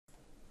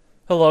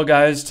Hello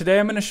guys, today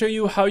I'm going to show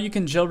you how you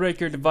can jailbreak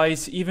your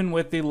device even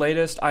with the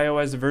latest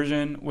iOS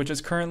version, which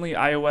is currently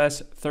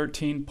iOS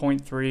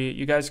 13.3.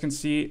 You guys can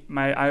see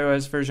my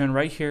iOS version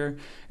right here,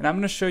 and I'm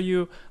going to show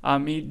you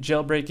me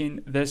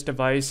jailbreaking this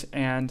device.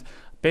 And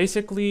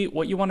basically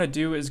what you want to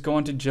do is go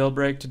into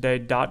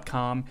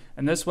jailbreaktoday.com,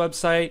 and this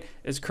website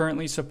is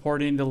currently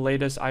supporting the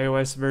latest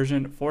iOS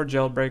version for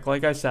jailbreak,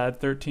 like I said,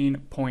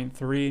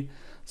 13.3.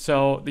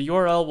 So the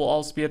URL will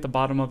also be at the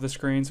bottom of the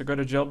screen, so go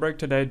to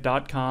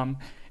jailbreaktoday.com.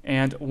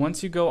 And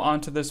once you go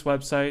onto this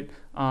website,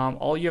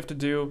 all you have to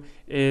do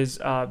is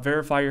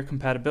verify your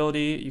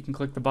compatibility. You can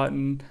click the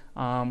button,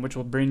 which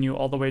will bring you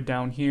all the way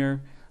down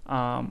here,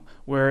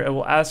 where it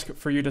will ask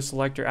for you to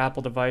select your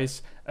Apple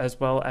device as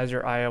well as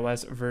your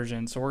iOS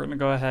version. So we're going to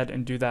go ahead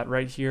and do that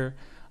right here.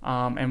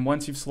 And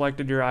once you've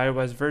selected your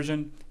iOS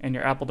version and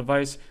your Apple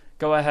device,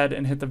 go ahead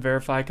and hit the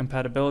verify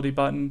compatibility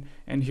button.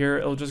 And here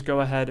it'll just go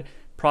ahead,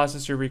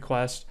 process your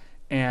request,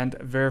 and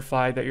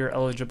verify that you're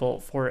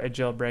eligible for a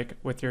jailbreak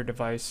with your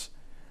device.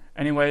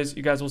 Anyways,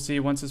 you guys will see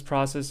once this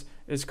process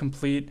is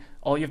complete,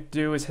 all you have to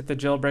do is hit the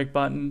jailbreak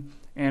button,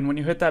 and when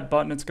you hit that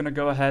button, it's going to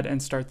go ahead and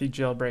start the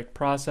jailbreak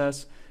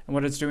process. And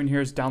what it's doing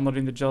here is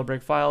downloading the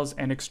jailbreak files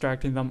and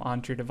extracting them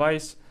onto your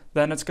device.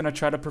 Then it's going to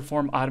try to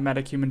perform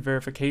automatic human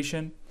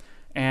verification,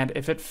 and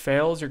if it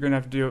fails, you're going to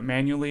have to do it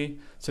manually.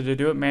 So to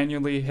do it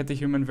manually, hit the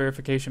human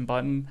verification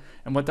button,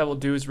 and what that will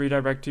do is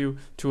redirect you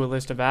to a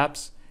list of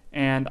apps.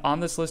 And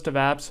on this list of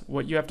apps,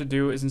 what you have to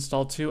do is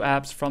install 2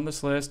 apps from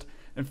this list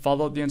and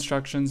follow the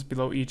instructions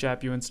below each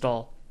app you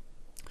install.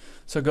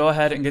 So go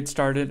ahead and get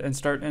started and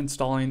start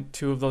installing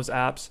 2 of those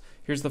apps.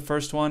 Here's the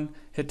first one.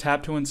 Hit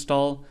tap to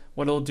install.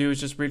 What it'll do is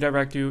just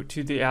redirect you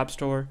to the App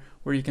Store,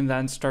 where you can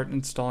then start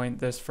installing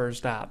this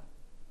first app.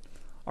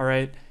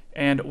 Alright,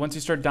 and once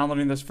you start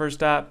downloading this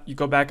first app, you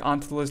go back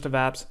onto the list of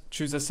apps,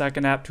 choose the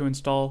second app to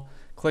install,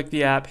 click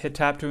the app, hit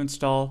tap to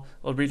install.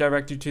 It'll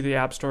redirect you to the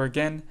App Store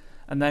again,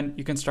 and then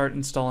you can start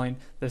installing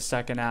the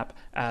second app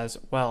as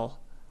well.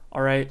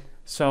 Alright,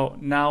 so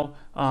now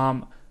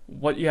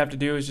what you have to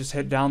do is just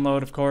hit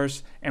download, of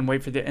course, and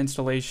wait for the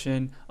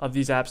installation of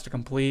these apps to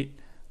complete.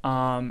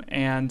 We're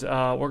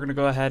going to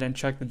go ahead and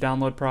check the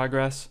download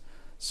progress.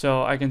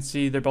 So I can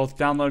see they're both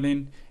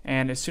downloading,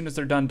 and as soon as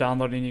they're done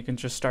downloading, you can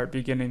just start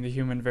beginning the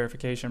human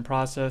verification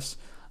process.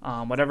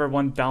 Whatever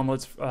one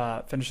downloads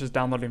finishes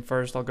downloading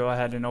first, I'll go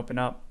ahead and open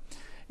up.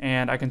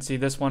 And I can see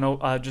this one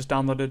just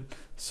downloaded,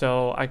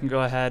 so I can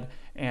go ahead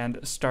and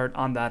start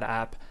on that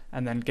app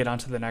and then get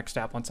onto the next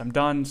app once I'm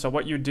done. So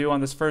what you do on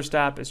this first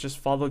app is just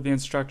follow the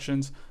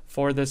instructions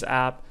for this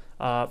app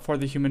for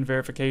the human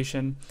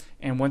verification,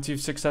 and once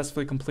you've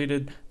successfully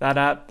completed that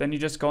app, then you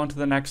just go on to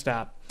the next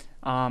app.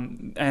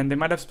 And they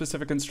might have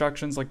specific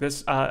instructions, like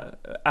this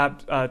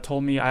app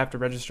told me I have to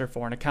register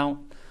for an account.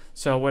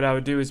 So what I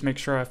would do is make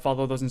sure I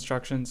follow those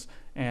instructions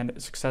and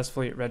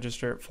successfully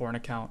register for an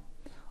account.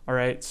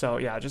 Alright, so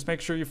yeah, just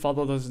make sure you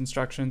follow those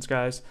instructions,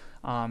 guys.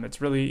 It's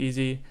really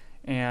easy,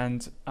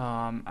 and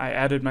I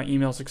added my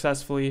email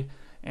successfully,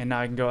 and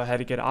now I can go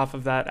ahead and get off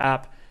of that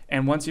app.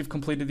 And once you've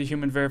completed the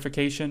human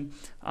verification,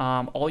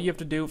 all you have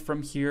to do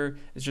from here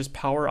is just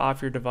power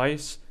off your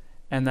device,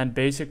 and then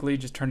basically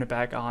just turn it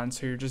back on.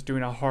 So you're just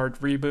doing a hard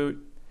reboot.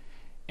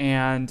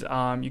 And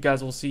you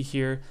guys will see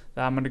here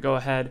that I'm going to go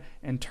ahead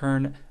and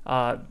turn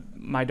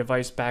my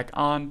device back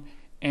on.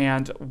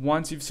 And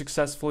once you've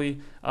successfully,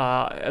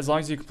 as long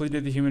as you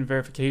completed the human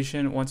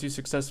verification, once you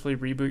successfully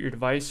reboot your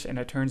device and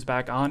it turns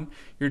back on,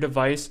 your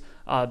device,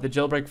 the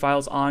jailbreak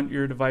files on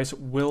your device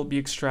will be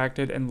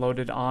extracted and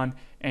loaded on,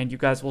 and you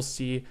guys will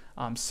see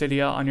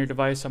Cydia on your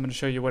device. I'm going to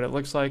show you what it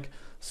looks like.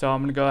 So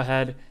I'm going to go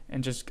ahead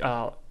and just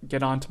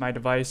get onto my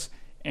device,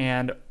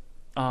 and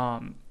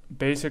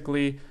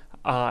basically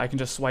I can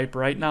just swipe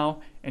right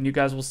now, and you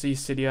guys will see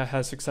Cydia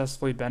has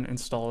successfully been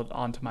installed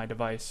onto my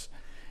device.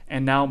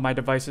 And now my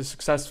device is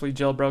successfully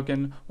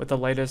jailbroken with the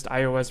latest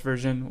iOS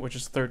version, which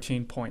is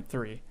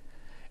 13.3.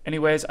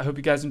 Anyways, I hope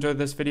you guys enjoyed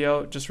this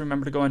video. Just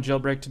remember to go on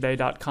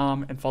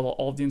jailbreaktoday.com and follow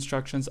all of the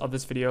instructions of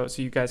this video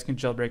so you guys can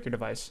jailbreak your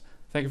device.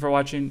 Thank you for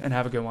watching, and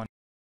have a good one.